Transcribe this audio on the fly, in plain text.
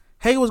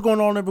Hey, what's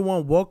going on,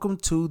 everyone? Welcome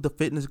to the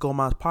Fitness Goal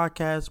Minds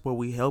podcast, where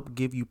we help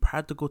give you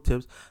practical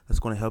tips that's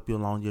going to help you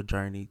along your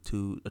journey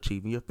to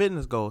achieving your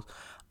fitness goals.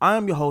 I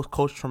am your host,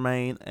 Coach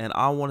Tremaine, and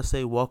I want to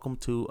say welcome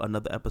to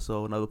another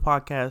episode, another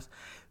podcast,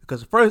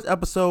 because the first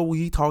episode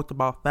we talked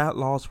about fat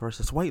loss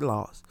versus weight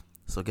loss.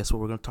 So guess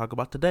what we're going to talk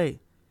about today?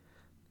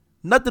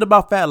 Nothing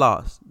about fat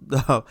loss.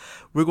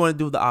 We're going to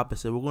do the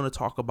opposite. We're going to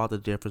talk about the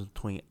difference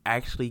between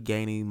actually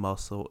gaining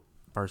muscle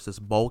versus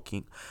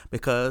bulking,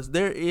 because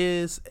there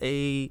is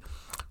a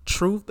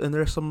truth and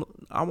there's some,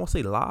 I won't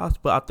say lies,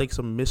 but I think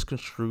some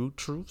misconstrued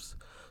truths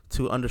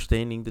to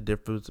understanding the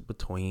difference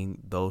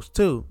between those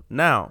two.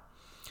 Now,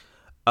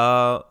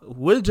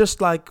 with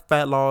just like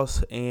fat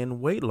loss and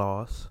weight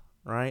loss,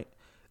 right?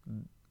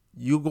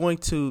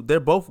 They're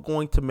both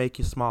going to make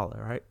you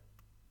smaller,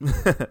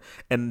 right?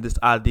 And this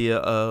idea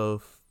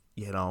of,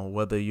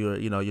 whether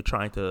you're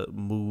trying to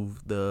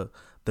move the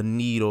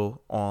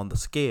needle on the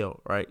scale,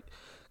 right?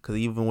 Because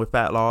even with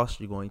fat loss,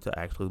 you're going to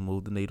actually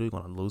move the needle. You're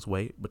going to lose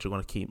weight, but you're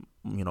going to keep,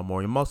 more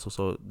of your muscle.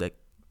 So that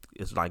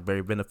is like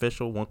very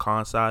beneficial. One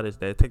con side is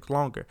that it takes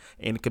longer,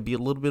 and it could be a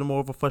little bit more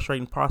of a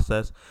frustrating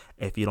process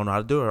if you don't know how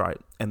to do it right.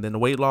 And then the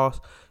weight loss,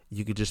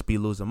 you could just be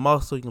losing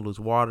muscle. You can lose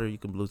water. You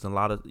can be losing a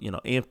lot of,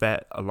 in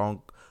fat,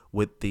 along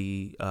with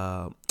the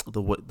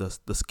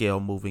scale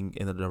moving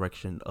in the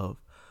direction of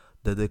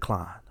the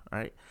decline.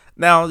 Right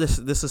now, this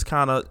is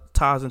kind of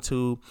ties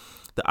into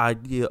the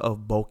idea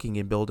of bulking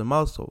and building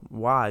muscle.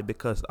 Why?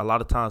 Because a lot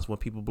of times when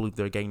people believe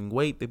they're gaining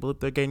weight, they believe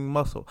they're gaining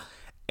muscle.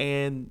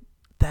 And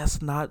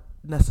that's not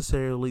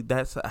necessarily,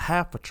 that's a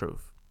half a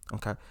truth.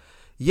 Okay.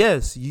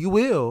 Yes, you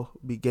will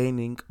be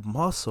gaining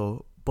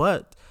muscle,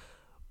 but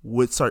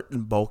with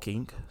certain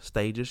bulking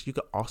stages, you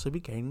could also be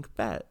gaining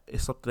fat.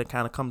 It's something that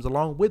kind of comes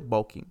along with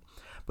bulking.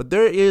 But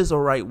there is a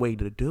right way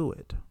to do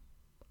it.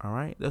 All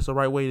right, that's the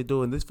right way to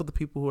do it. And this is for the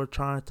people who are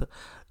trying to,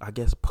 I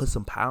guess, put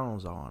some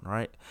pounds on.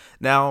 Right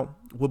now,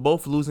 with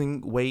both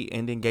losing weight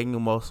and then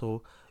gaining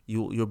muscle,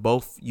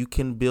 you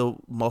can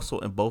build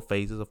muscle in both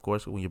phases. Of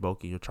course, when you're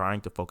bulking, you're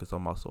trying to focus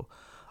on muscle,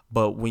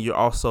 but when you're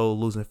also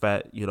losing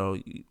fat,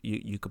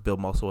 you could build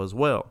muscle as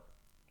well.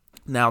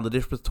 Now, the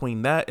difference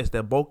between that is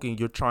that bulking,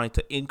 you're trying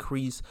to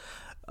increase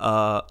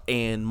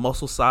in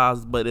muscle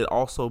size, but it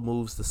also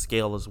moves the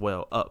scale as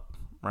well up.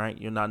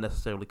 Right, you're not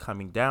necessarily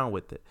coming down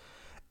with it.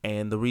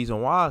 And the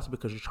reason why is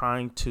because you're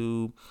trying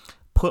to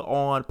put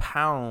on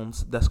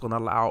pounds that's going to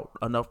allow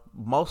enough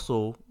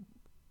room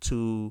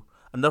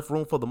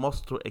for the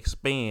muscle to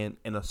expand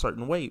in a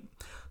certain weight.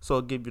 So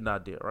I'll give you an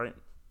idea, right?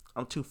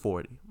 I'm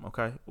 240,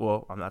 okay?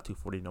 Well, I'm not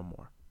 240 no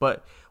more.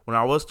 But when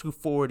I was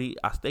 240,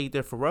 I stayed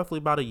there for roughly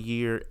about a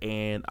year,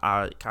 and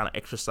I kind of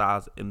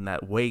exercised in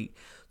that weight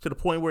to the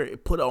point where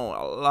it put on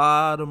a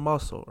lot of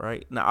muscle,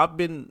 right? Now, I've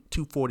been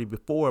 240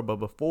 before, but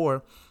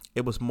before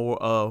it was more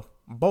of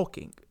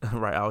bulking,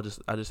 right? I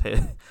just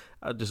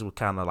was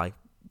kind of like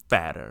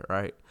fatter,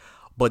 right?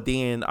 But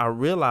then I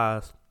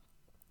realized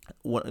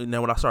what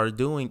I started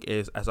doing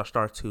is, as I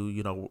started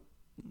to,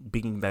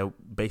 being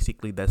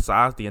that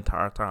size the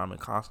entire time and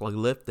constantly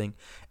lifting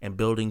and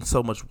building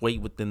so much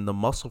weight within the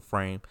muscle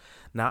frame.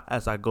 Now,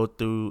 as I go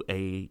through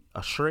a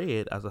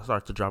shred, as I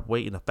start to drop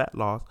weight in the fat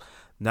loss,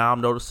 now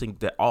I'm noticing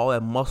that all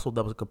that muscle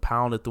that was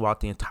compounded throughout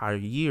the entire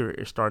year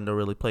is starting to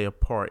really play a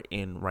part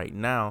in right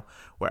now.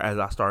 Whereas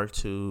I started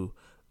to,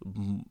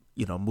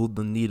 move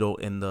the needle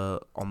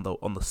on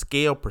the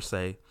scale per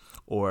se,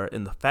 or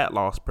in the fat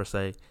loss per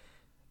se,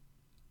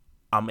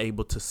 I'm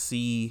able to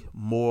see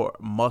more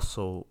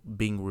muscle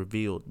being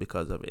revealed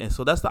because of it. And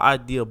so that's the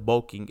idea of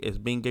bulking, is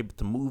being able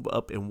to move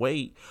up in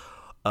weight,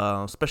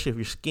 especially if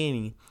you're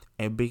skinny,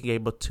 and being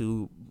able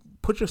to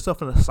put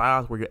yourself in a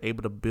size where you're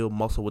able to build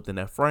muscle within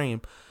that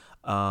frame.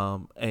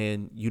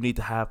 And you need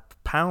to have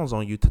pounds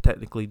on you to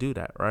technically do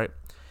that, right?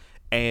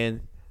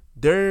 And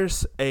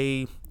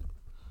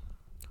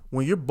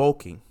when you're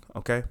bulking,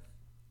 okay,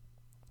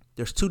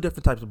 there's two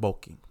different types of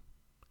bulking.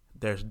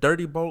 There's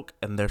dirty bulk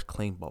and there's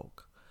clean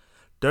bulk.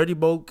 Dirty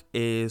bulk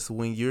is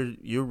when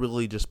you're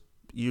really just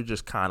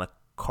kind of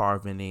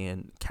carving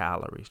in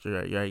calories.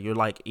 You're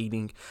like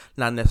eating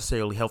not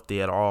necessarily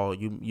healthy at all.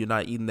 You're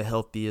not eating the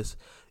healthiest.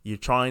 You're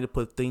trying to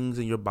put things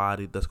in your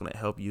body that's going to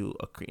help you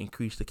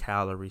increase the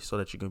calories so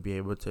that you can be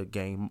able to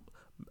gain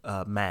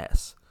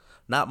mass.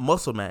 Not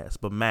muscle mass,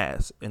 but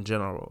mass in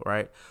general,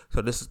 right?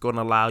 So this is going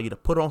to allow you to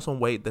put on some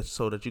weight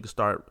so that you can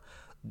start,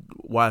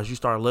 as you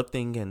start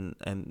lifting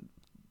and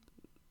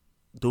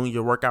doing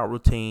your workout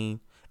routine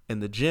in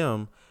the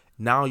gym,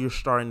 now you're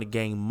starting to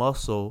gain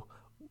muscle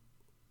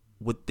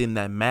within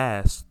that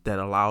mass that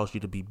allows you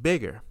to be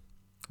bigger,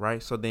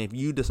 right? So then if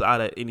you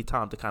decide at any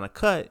time to kind of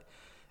cut,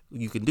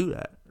 you can do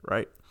that,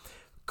 right?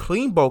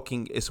 Clean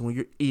bulking is when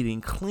you're eating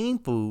clean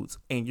foods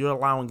and you're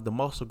allowing the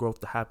muscle growth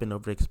to happen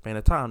over the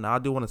expanded time. Now, I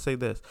do want to say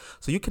this.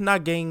 So you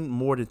cannot gain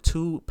more than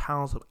 2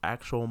 pounds of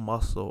actual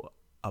muscle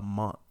a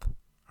month,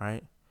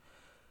 right?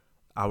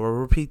 I will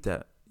repeat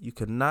that. You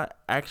cannot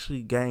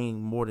actually gain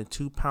more than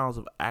 2 pounds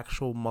of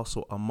actual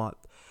muscle a month,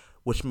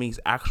 which means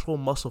actual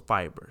muscle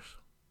fibers,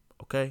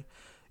 okay?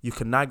 You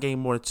cannot gain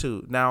more than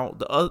 2. Now,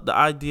 the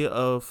idea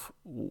of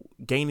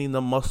gaining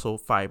the muscle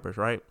fibers,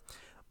 right?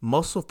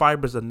 Muscle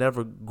fibers are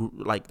never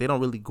they don't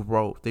really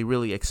grow. They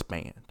really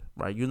expand,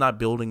 right? You're not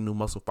building new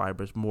muscle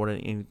fibers. More than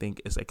anything,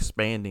 it's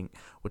expanding,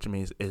 which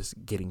means it's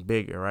getting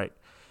bigger, right?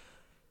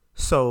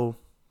 So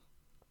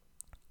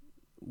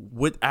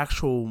with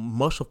actual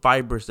muscle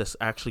fibers that's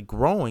actually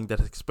growing,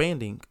 that's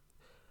expanding,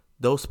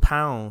 those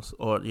pounds,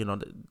 or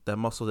that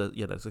muscle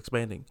that's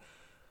expanding,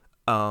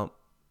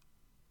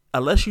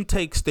 unless you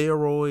take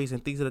steroids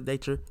and things of that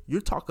nature,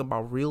 you're talking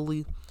about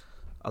really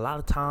a lot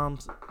of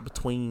times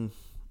between,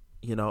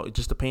 it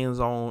just depends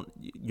on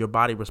your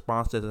body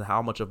responses and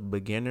how much of a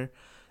beginner.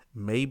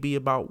 Maybe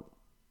about,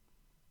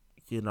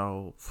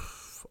 I'm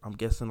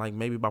guessing like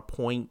maybe about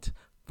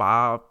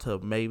 0.5 to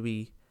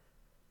maybe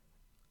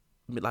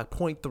like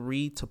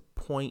 0.3 to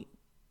 0.5,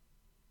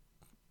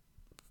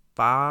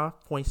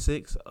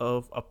 0.6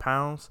 of a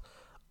pounds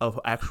of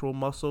actual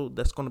muscle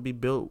that's going to be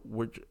built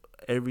with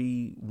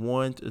every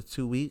 1 to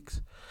 2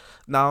 weeks.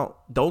 Now,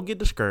 don't get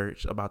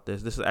discouraged about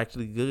this. This is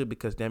actually good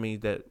because that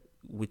means that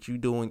with you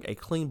doing a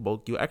clean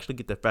bulk, you actually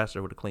get there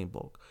faster with a clean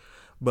bulk.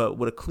 But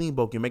with a clean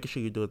bulk, you're making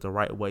sure you do it the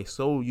right way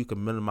so you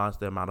can minimize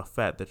the amount of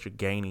fat that you're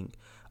gaining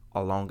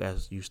along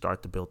as you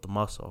start to build the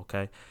muscle,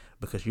 okay?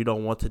 Because you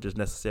don't want to just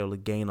necessarily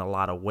gain a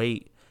lot of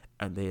weight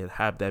and then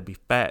have that be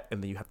fat,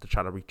 and then you have to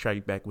try to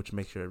retract back, which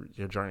makes your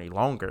journey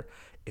longer.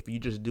 If you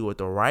just do it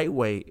the right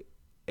way,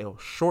 it'll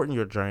shorten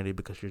your journey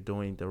because you're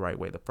doing the right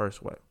way the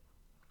first way,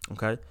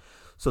 okay?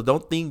 So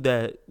don't think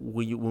that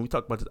when we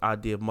talk about this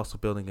idea of muscle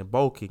building and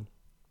bulking,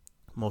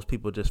 most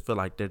people just feel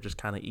like they're just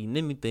kind of eating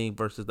anything,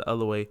 versus the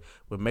other way.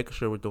 We're making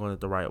sure we're doing it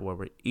the right way.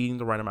 We're eating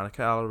the right amount of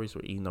calories.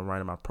 We're eating the right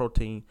amount of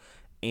protein.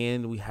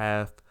 And we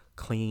have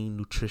clean,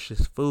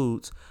 nutritious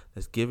foods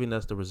that's giving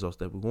us the results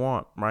that we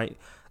want, right?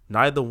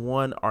 Neither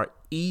one are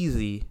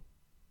easy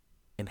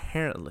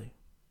inherently,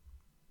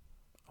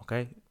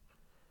 okay?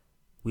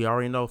 We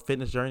already know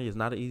fitness journey is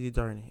not an easy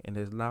journey, and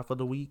it's not for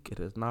the weak. It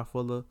is not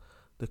for the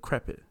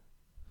decrepit.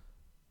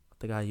 I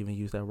think I even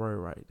used that word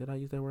right. Did I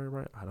use that word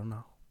right? I don't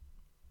know.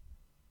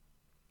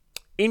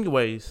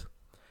 Anyways,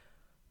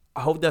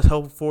 I hope that's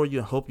helpful for you.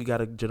 I hope you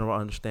got a general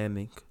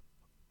understanding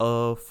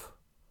of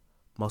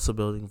muscle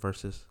building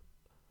versus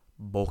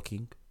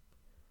bulking,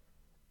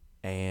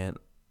 and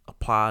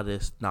apply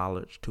this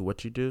knowledge to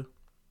what you do.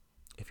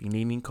 If you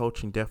need any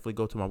coaching, definitely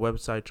go to my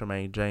website,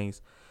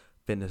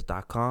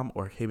 TremaineJamesFitness.com,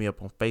 or hit me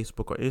up on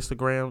Facebook or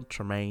Instagram,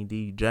 Tremaine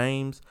D.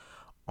 James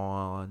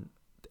on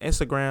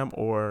Instagram,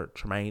 or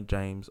Tremaine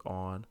James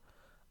on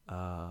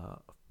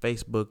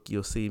Facebook.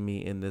 You'll see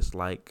me in this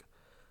like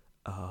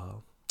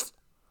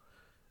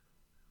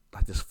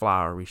this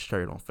flowery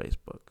shirt on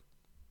Facebook.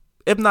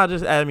 If not,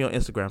 just add me on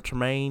Instagram,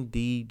 Tremaine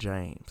D.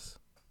 James.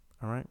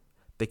 All right.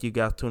 Thank you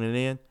guys for tuning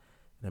in. In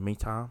the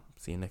meantime,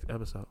 see you next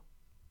episode.